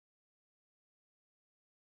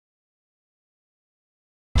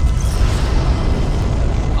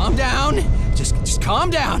calm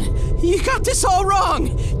down. You got this all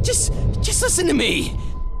wrong. Just listen to me.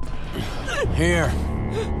 Here,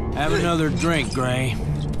 have another drink, Gray.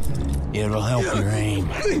 It'll help your aim.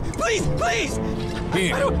 Please, please.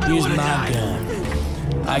 Here, use my gun.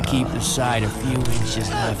 I keep the sight a few inches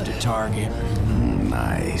left to target.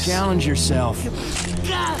 Nice. Challenge yourself.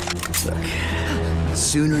 Look, the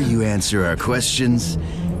sooner you answer our questions,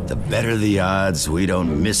 the better the odds we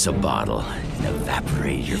don't miss a bottle and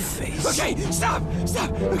evaporate your face. Okay, stop.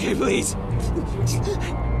 Okay, please.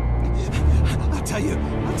 I'll tell you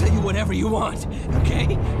whatever you want,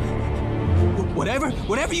 okay? Whatever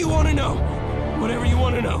you want to know. Whatever you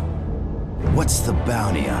want to know. What's the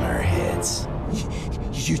bounty on our heads?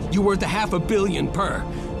 You worth $500 million per.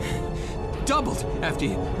 Doubled after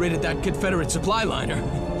you raided that Confederate supply liner.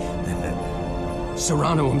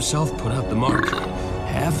 Serrano himself put out the mark.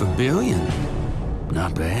 $500 million?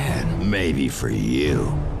 Not bad. Maybe for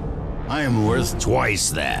you. I am worth twice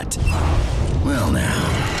that. Well now,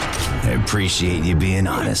 I appreciate you being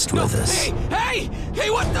honest with us. Hey,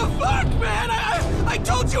 what the fuck, man? I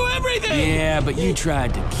told you everything! Yeah, but you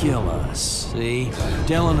tried to kill us, see?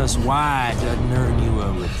 Telling us why doesn't earn you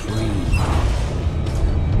a reprieve.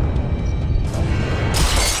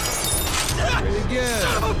 Pretty good.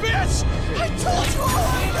 Son of a bitch! I told you all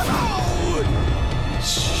I know!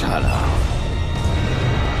 Shut up.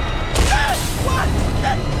 What?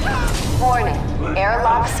 Warning,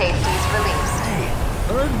 airlock safeties released.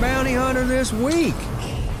 Third bounty hunter this week.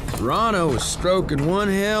 Serrano was stroking one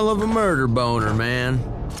hell of a murder boner, man.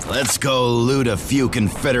 Let's go loot a few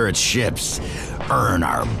Confederate ships. Earn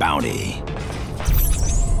our bounty.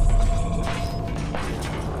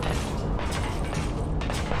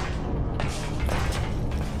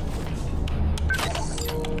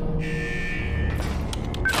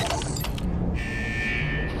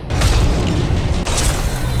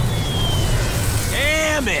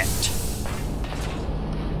 Damn it!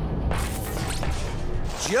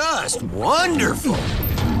 Just wonderful!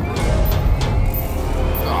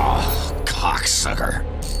 Oh, cocksucker.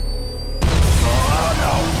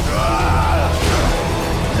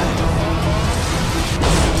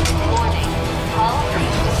 Warning, hull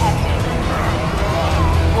breach detected.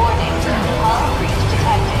 Warning, hull breach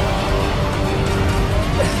detected.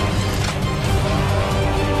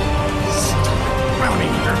 Bounty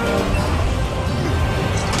hunter.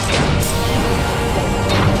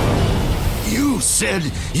 You said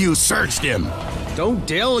you searched him. Don't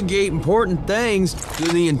delegate important things to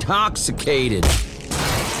the intoxicated.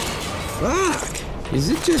 Fuck! Is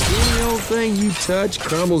it just any old thing you touch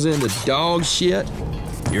crumbles into dog shit?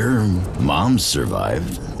 Your mom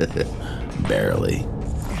survived. Barely.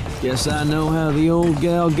 Guess I know how the old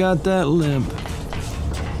gal got that limp.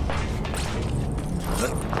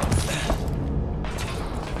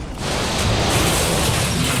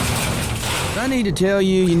 I need to tell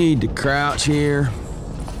you, you need to crouch here.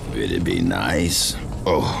 It'd be nice.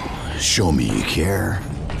 Oh, show me you care.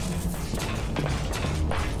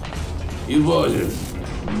 You boys,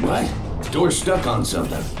 what? Door's stuck on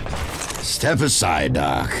something. Step aside,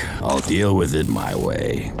 Doc. I'll deal with it my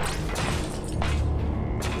way.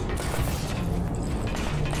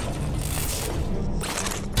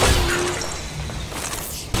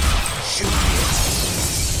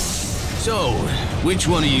 So, which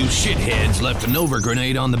one of you shitheads left an over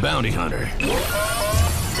grenade on the bounty hunter?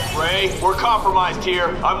 Ray, we're compromised here.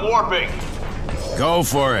 I'm warping. Go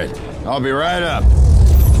for it. I'll be right up.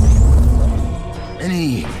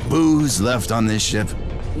 Any booze left on this ship?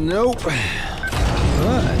 Nope.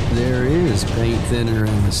 But there is paint thinner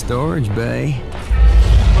in the storage bay.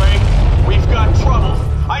 Ray, we've got trouble.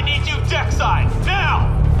 I need you deckside, now!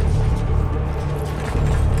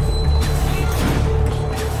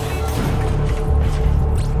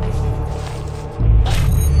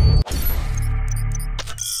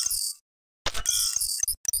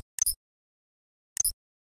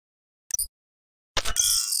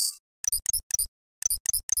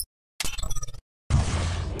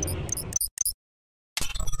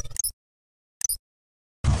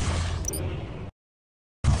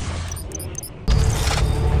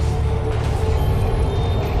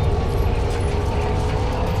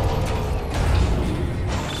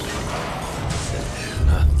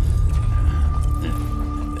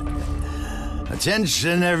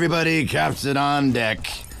 Attention, everybody. Captain on deck.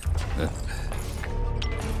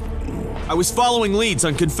 I was following leads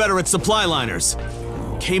on Confederate supply liners.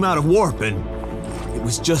 Came out of warp and it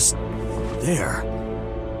was just there.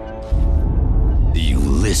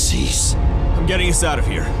 Ulysses. I'm getting us out of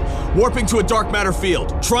here. Warping to a dark matter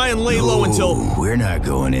field. Try and lay low until... We're not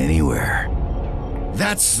going anywhere.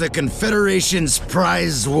 That's the Confederation's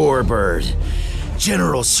prize warbird.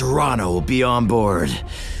 General Serrano will be on board.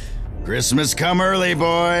 Christmas come early,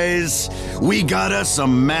 boys. We got us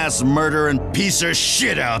some mass murdering piece of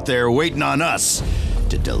shit out there waiting on us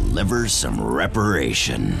to deliver some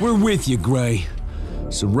reparation. We're with you, Gray.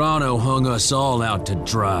 Serrano hung us all out to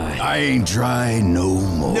dry. I ain't dry no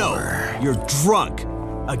more. No, you're drunk.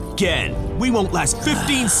 Again. We won't last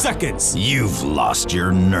 15 seconds. You've lost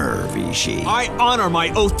your nerve, Ishii. I honor my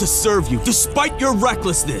oath to serve you, despite your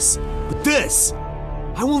recklessness. But this,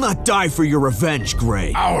 I will not die for your revenge,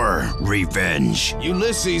 Gray. Our revenge.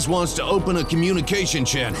 Ulysses wants to open a communication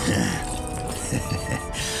channel.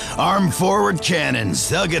 Arm forward cannons.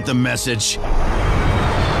 They'll get the message.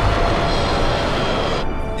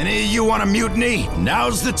 Any of you want a mutiny?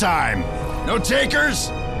 Now's the time. No takers?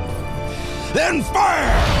 Then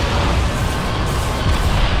fire!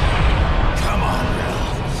 Come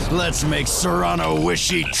on, Bill. Let's make Serrano wish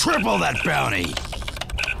he tripled that bounty.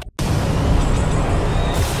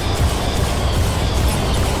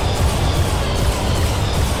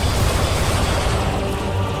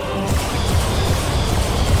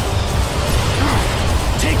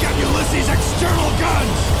 Take out Ulysses' external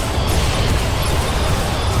guns!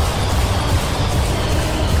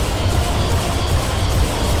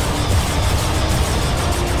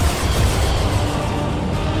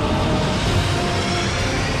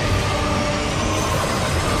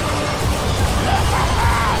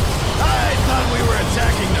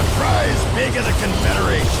 Pig of the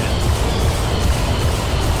Confederation.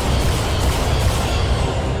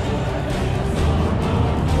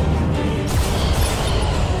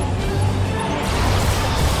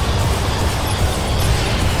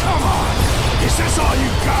 Come on! Is this all you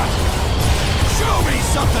got? Show me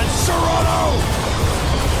something, Serrano!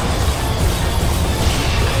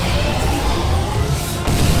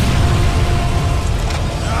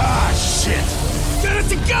 Ah, shit! Get it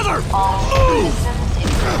together! Move!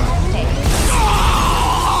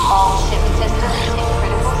 All ship systems in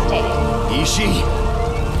critical state. Ishii?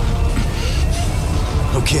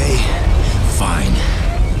 Okay, fine.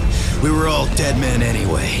 We were all dead men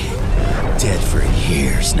anyway. Dead for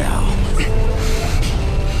years now.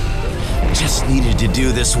 Just needed to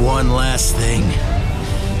do this one last thing.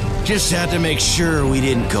 Just had to make sure we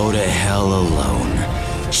didn't go to hell alone.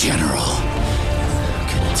 General, I'm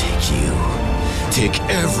gonna take you. Take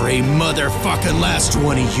every motherfucking last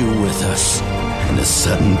one of you with us. And a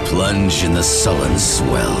sudden plunge in the sullen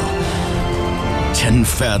swell. 10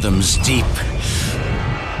 fathoms deep.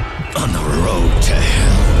 On the road to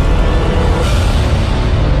hell.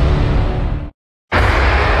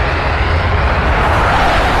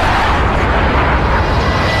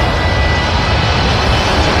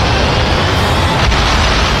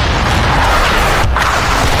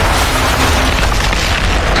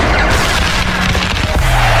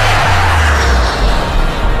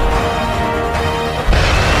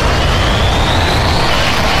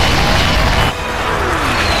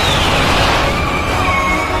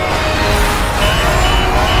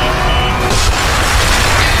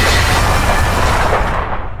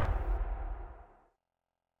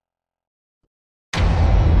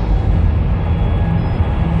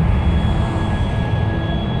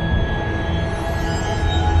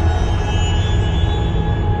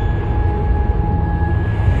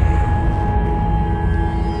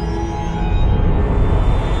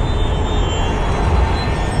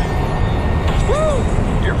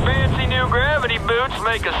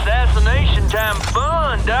 Make assassination time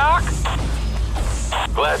fun, Doc.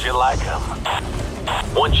 Glad you like them.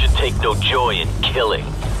 One should take no joy in killing.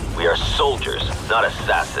 We are soldiers, not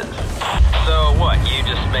assassins. So what, you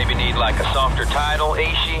just maybe need like a softer title,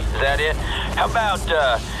 Ishii? Is that it? How about,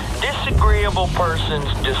 Disagreeable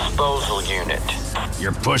Persons Disposal Unit?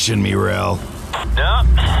 You're pushing me, Rel. No,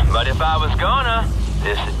 but if I was gonna,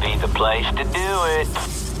 this would be the place to do it.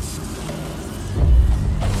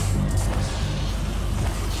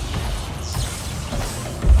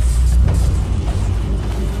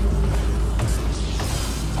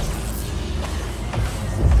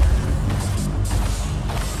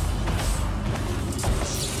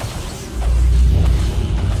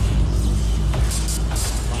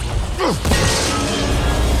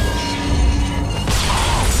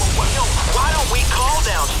 Why don't we call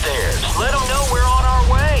downstairs? Let them know we're on our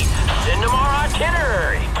way. Send them our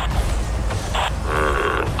itinerary.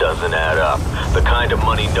 Doesn't add up. The kind of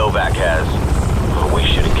money Novak has. We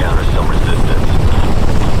should encounter some resistance.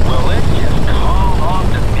 Well, let's just call off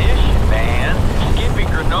the mission, man. Skippy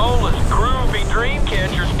Granola's groovy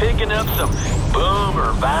dreamcatcher's picking up some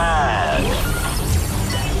boomer vibes.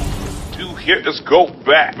 Hitters go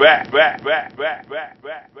back.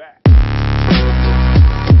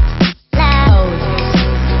 Loud. knows.